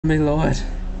Me Lord.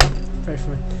 Pray for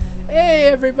me. Hey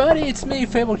everybody, it's me,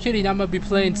 Fable Kitty. I'm gonna be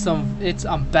playing some.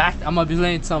 I'm back. I'm gonna be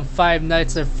playing some Five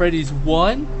Nights at Freddy's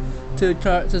 1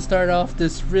 to start off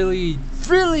this really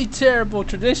terrible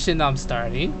tradition I'm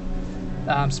starting.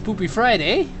 Spoopy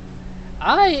Friday.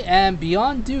 I am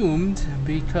beyond doomed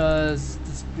because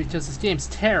this game's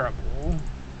terrible.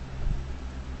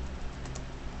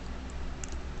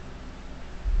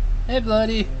 Hey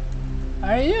bloody,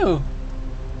 how are you?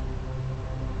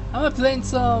 I'm playing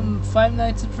some Five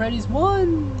Nights at Freddy's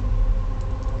 1.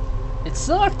 It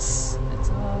sucks. It's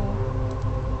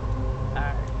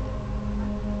alright.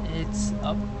 It's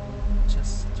up.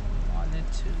 Just wanted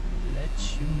to let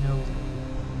you know.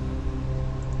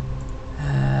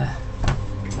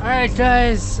 Alright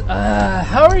guys,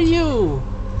 how are you?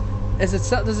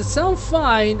 Does it sound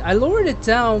fine? I lowered it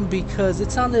down because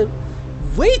it sounded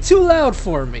way too loud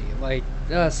for me. Like,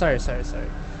 sorry.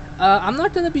 I'm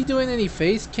not gonna be doing any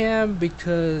face cam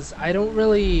because I don't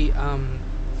really,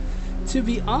 to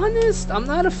be honest, I'm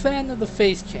not a fan of the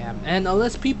face cam. And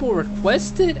unless people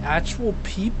request it, actual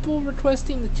people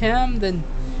requesting the cam, then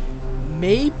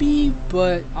maybe.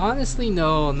 But honestly,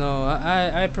 no.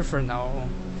 I prefer no.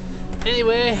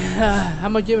 Anyway,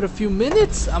 I'm gonna give it a few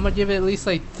minutes. I'm gonna give it at least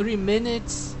like 3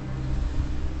 minutes.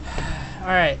 All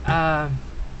right. I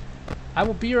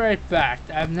will be right back.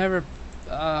 I've never,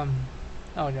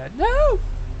 Oh god, no!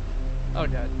 Oh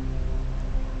god.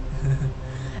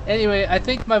 Anyway, I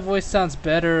think my voice sounds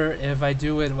better if I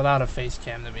do it without a face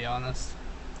cam, to be honest.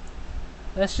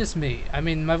 That's just me. I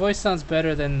mean, my voice sounds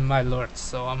better than my lords,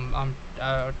 so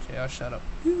okay, I'll shut up.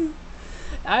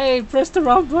 I pressed the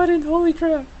wrong button, holy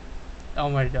crap! Oh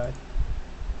my god.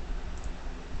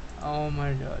 Oh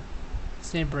my god.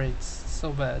 This game breaks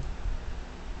so bad.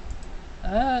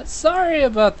 Sorry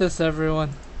about this,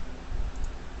 everyone.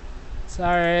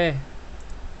 Sorry.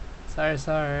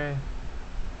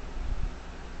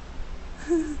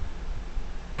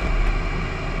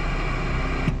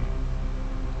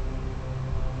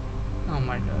 Oh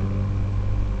my god.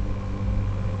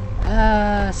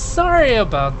 Sorry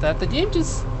about that. The game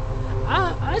just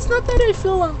it's not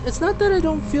that I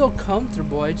don't feel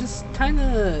comfortable. I just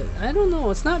kinda, I don't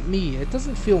know, it's not me. It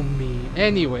doesn't feel me.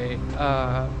 Anyway,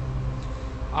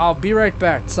 I'll be right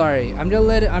back. Sorry. I'm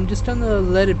just gonna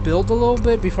let it build a little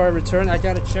bit before I return. I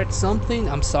gotta check something.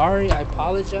 I'm sorry. I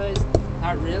apologize.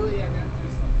 Not really. I gotta do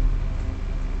something.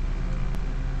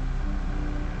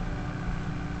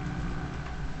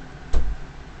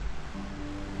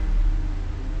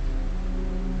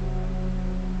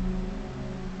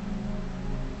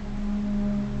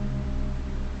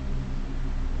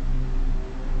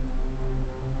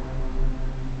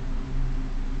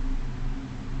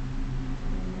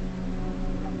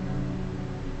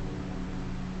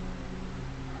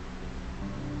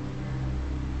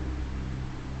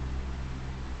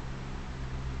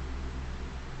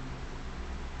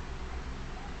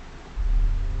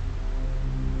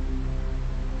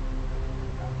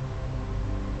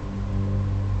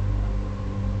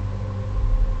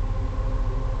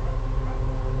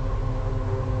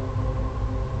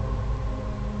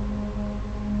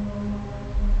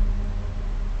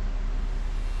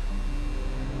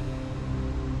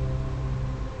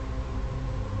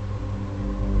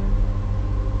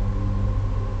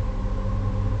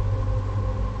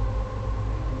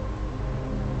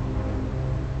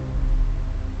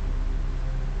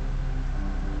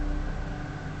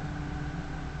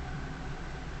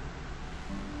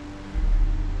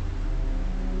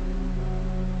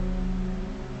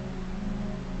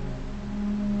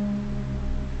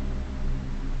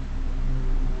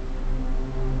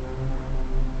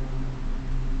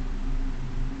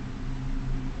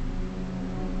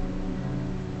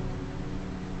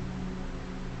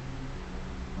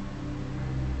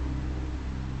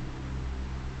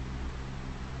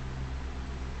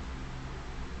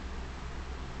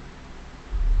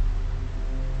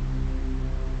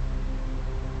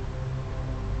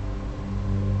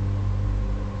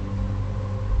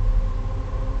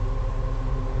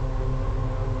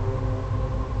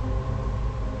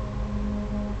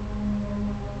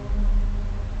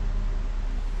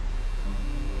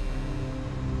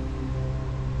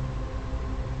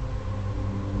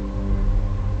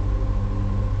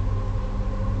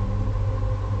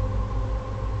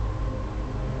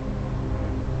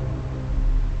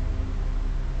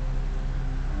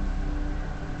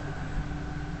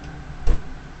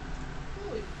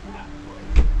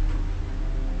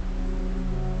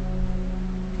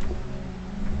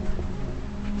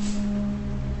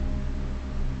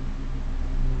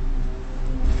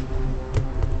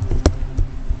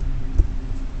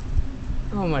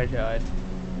 Oh my god.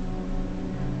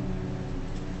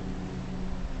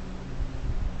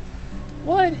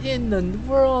 What in the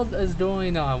world is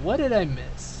going on? What did I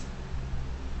miss?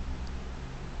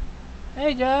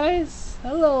 Hey guys!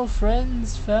 Hello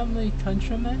friends, family,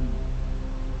 countrymen.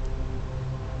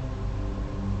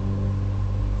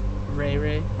 Ray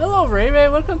Ray. Hello Ray Ray,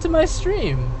 welcome to my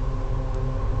stream.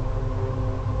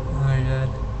 Oh my god.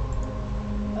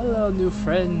 Hello new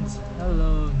friends.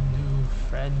 Hello new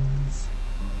friends.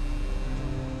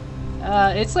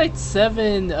 It's like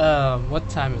 7, what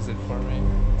time is it for me?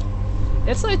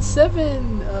 It's like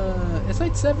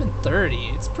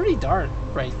 7:30. It's pretty dark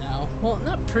right now. Well,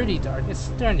 not pretty dark. It's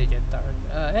starting to get dark.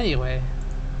 Anyway.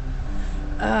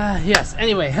 Yes.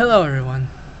 Anyway, hello everyone.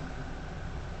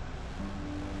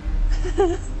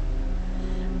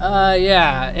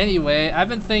 Yeah. Anyway, I've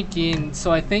been thinking.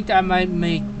 So I think I might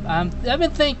make. I've been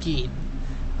thinking.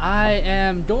 I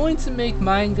am going to make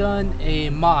Mine Gun a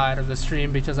mod of the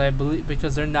stream because I believe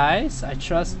they're nice. I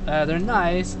trust they're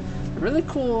nice. Really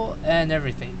cool and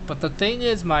everything, but the thing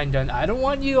is, Mine Gun, I don't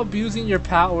want you abusing your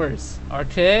powers,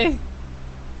 okay?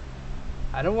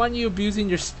 I don't want you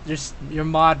abusing your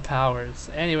mod powers.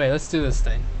 Anyway, let's do this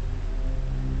thing.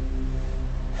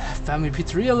 Family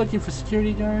Pizzeria looking for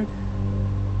security guard.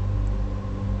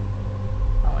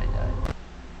 Oh my god.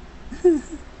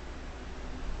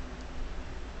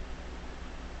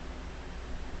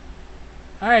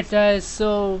 Alright guys,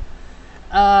 so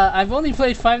I've only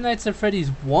played Five Nights at Freddy's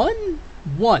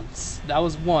once. That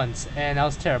was once, and I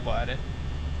was terrible at it.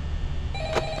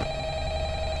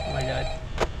 Oh my god.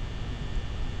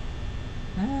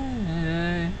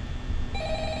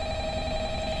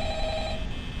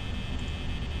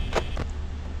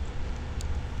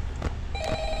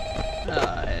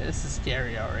 This is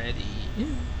scary already.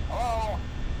 Hello?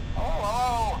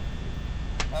 Hello?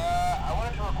 I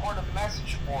wanted to record a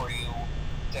message for you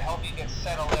to help you get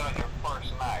settled in on your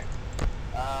first night.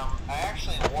 I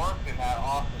actually worked in that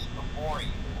office before you.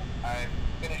 I'm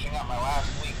finishing up my last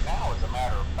week now, as a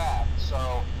matter of fact,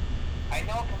 so I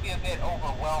know it can be a bit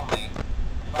overwhelming,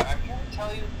 but I'm here to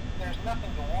tell you there's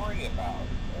nothing to worry about.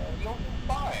 You'll be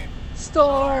fine.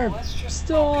 Storm! So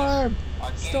Storm!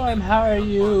 Storm, how are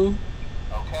you?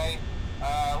 Okay?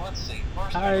 Let's see.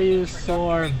 First, how are you,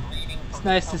 Storm? It's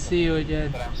nice to see you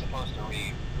again. That I'm supposed to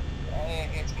read.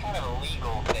 It's kind of a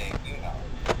legal thing, you know.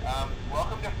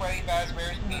 Welcome to Freddy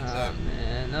Fazbear's Pizza. Oh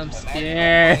man, I'm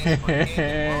scared.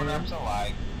 Grown-ups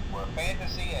alike, where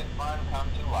fantasy and fun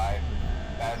come to life.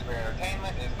 Fazbear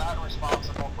Entertainment is not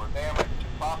responsible for damage to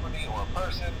property or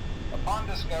person. Upon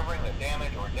discovering that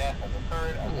damage or death has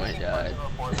occurred, a missing person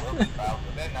report will be filed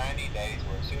within 90 days,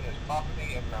 or as soon as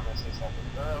property and premises have been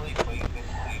thoroughly cleaned and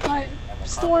cleaned.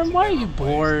 Storm, why are you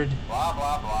bored? Blah,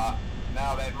 blah, blah.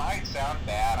 Now, that might sound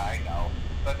bad, I know,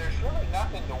 but there's really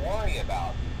nothing to worry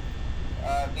about.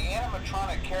 The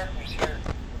animatronic characters here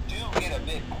do get a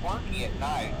bit quirky at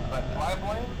night, but do I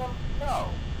blame them? No.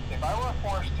 If I were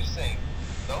forced to sing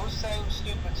those same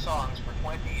stupid songs for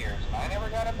 20 years and I never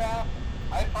got a bath,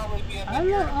 I'd probably be a bit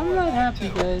irritable I'm not happy,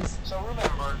 too. guys. So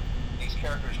remember, these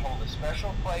characters hold a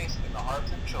special place in the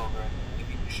hearts of children, and we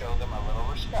need to show them a little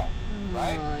respect,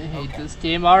 right? I hate this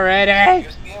game already.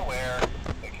 Just be aware,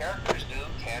 the characters do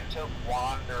tend to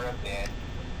wander a bit.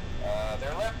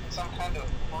 They're left in some kind of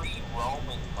free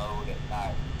roaming mode at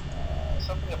night.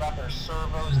 Something about their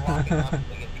servos locking up if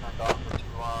they get turned off for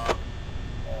too long.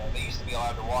 They used to be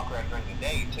allowed to walk around during the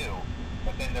day too,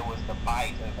 but then there was the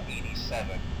bite of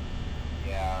 '87.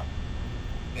 Yeah,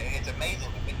 it's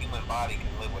amazing that the human body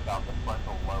can live without the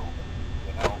frontal lobe,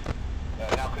 you know?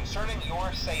 Now, concerning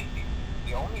your safety,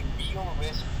 the only real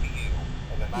risk to you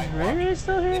as a night watchman,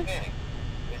 still here? if any,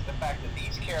 is the fact that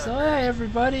these characters... So hey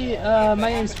everybody, my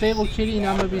name's Fable Kitty and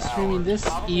I'm gonna be streaming this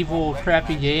evil,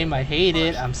 crappy game. I hate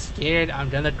it, I'm scared, I'm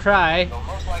gonna cry.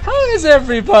 How is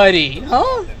everybody?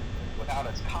 Huh? Without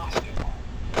its costume on.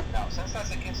 Now, since that's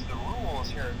against the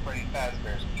rules here at Freddy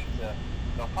Fazbear's Pizza,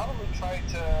 they'll probably try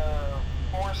to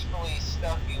forcefully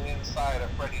stuff you inside a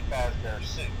Freddy Fazbear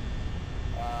suit.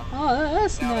 Oh,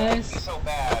 that's now, that wouldn't nice. be so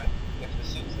bad if the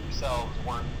suits themselves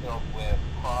weren't filled with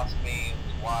cross beams,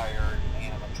 wires,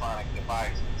 and animatronic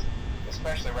devices,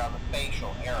 especially around the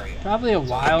facial area. Probably a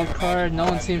wild card. No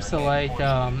one seems to like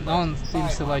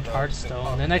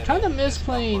Hearthstone, and I kind of miss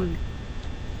playing.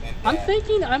 I'm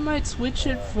thinking I might switch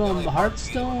it from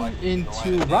Hearthstone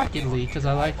into Rocket League because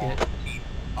I like it.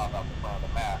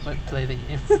 But play the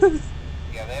game.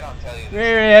 Yeah, they don't tell you this.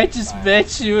 Ray, I just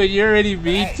met you and you're already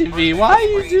mean to me. Why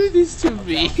you do this to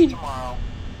me?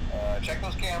 Check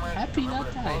those cameras. Happy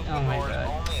not dying. Oh my god.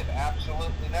 Only if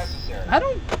absolutely necessary.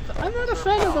 I'm not a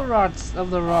fan of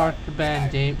the Rock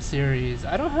Band game series.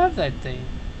 I don't have that thing.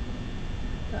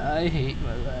 I hate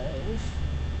my life.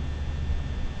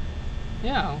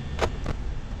 Yeah.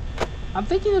 I'm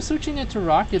thinking of switching it to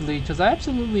Rocket League because I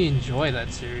absolutely enjoy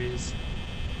that series.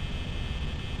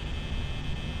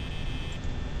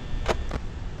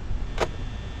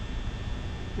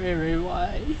 Ray,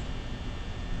 why?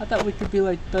 I thought we could be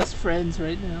like best friends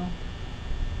right now.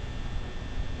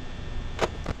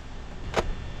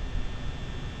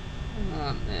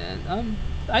 Oh man,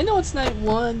 I know it's night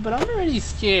 1, but I'm already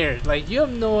scared. Like, you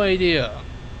have no idea.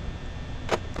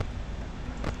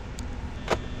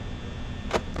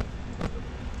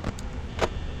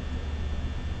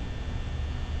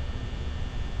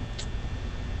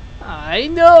 I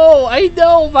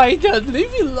know, my God,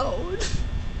 leave me alone.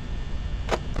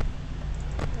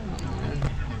 Oh man.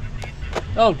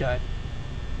 Oh God.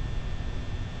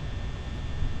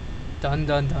 Done.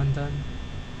 Oh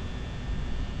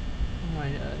my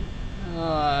God.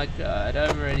 Oh God,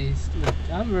 I'm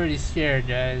already scared,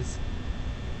 guys.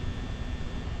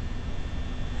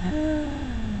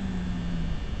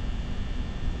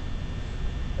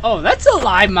 Oh, that's a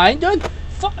lie, Mindun.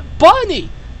 Bonnie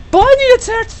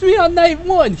attacked me on night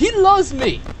 1. He loves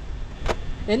me,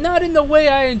 and not in the way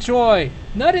I enjoy.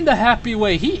 Not in the happy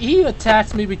way. He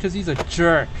attacks me because he's a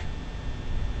jerk.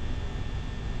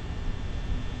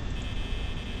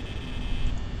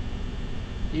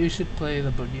 You should play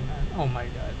the boogeyman. Oh my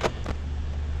God.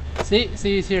 See,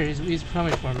 he's here. He's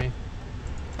coming for me.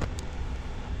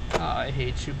 Oh, I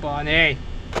hate you, Bonnie.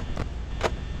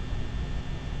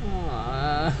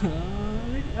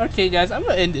 Okay, guys, I'm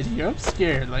gonna end it here. I'm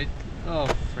scared. Like, oh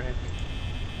frick.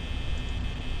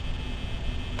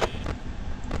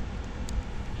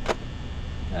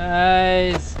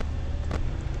 Guys,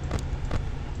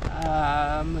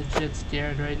 I'm legit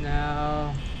scared right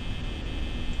now.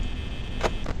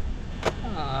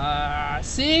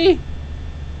 See?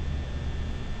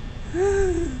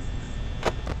 Guys,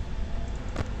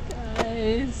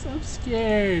 I'm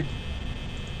scared.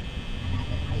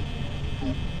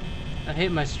 I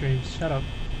hate my streams. Shut up.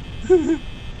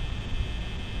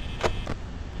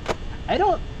 I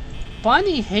don't...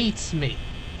 Bonnie hates me.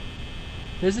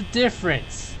 There's a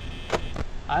difference.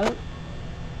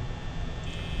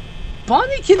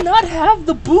 Bonnie cannot have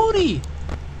the booty.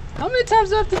 How many times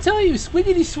do I have to tell you?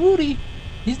 Swiggity swooty.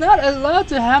 He's not allowed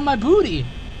to have my booty.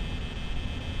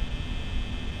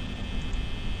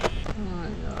 Oh my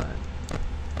God.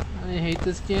 I hate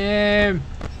this game.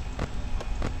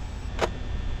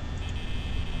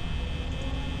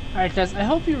 Alright guys, I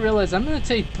hope you realize I'm gonna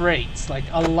take breaks. Like,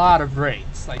 a lot of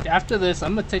breaks. Like, after this,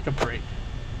 I'm gonna take a break.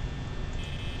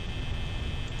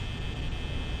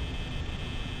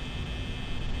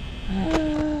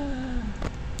 Where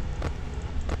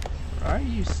are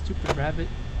you, stupid rabbit?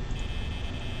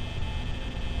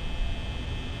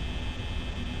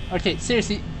 Okay,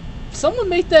 seriously, someone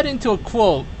make that into a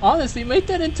quote. Honestly, make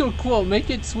that into a quote. Make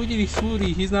it swiggity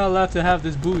swooty. He's not allowed to have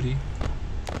this booty.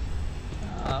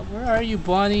 Where are you,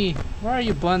 Bonnie? Where are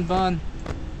you, Bun?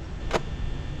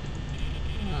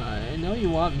 I know you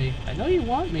want me. I know you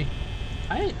want me.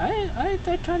 I ain't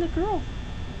that kind of girl.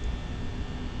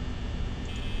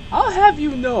 I'll have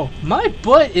you know, my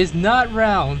butt is not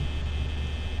round.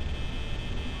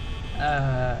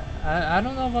 I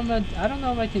don't know if I don't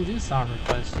know if I can do song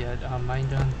requests yet. Mine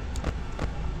done.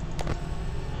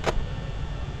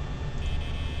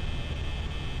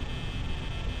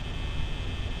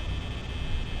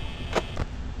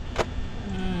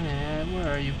 Yeah,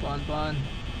 where are you, Bon?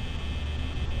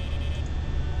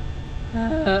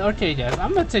 Okay, guys,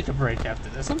 I'm gonna take a break after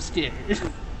this. I'm scared.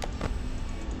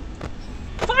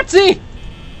 Foxy!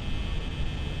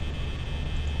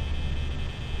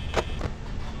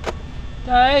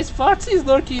 Guys, Foxy's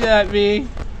looking at me.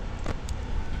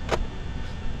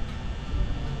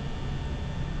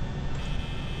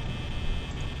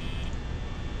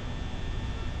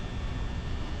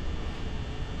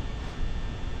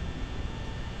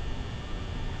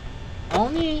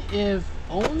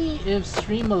 Only if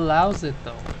stream allows it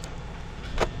though.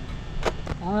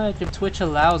 Only like if Twitch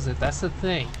allows it, that's the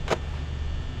thing.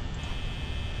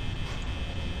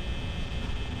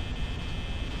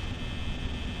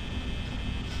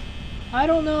 I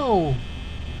don't know.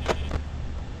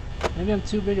 Maybe I'm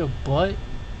too big a butt.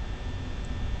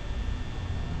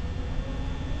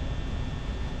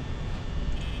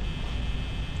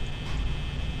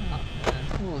 Oh man,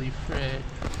 holy frick.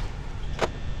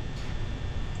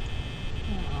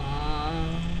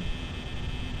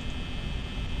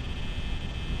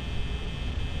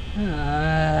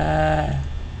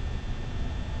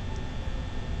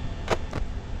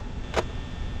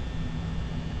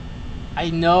 I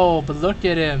know, but look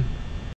at him.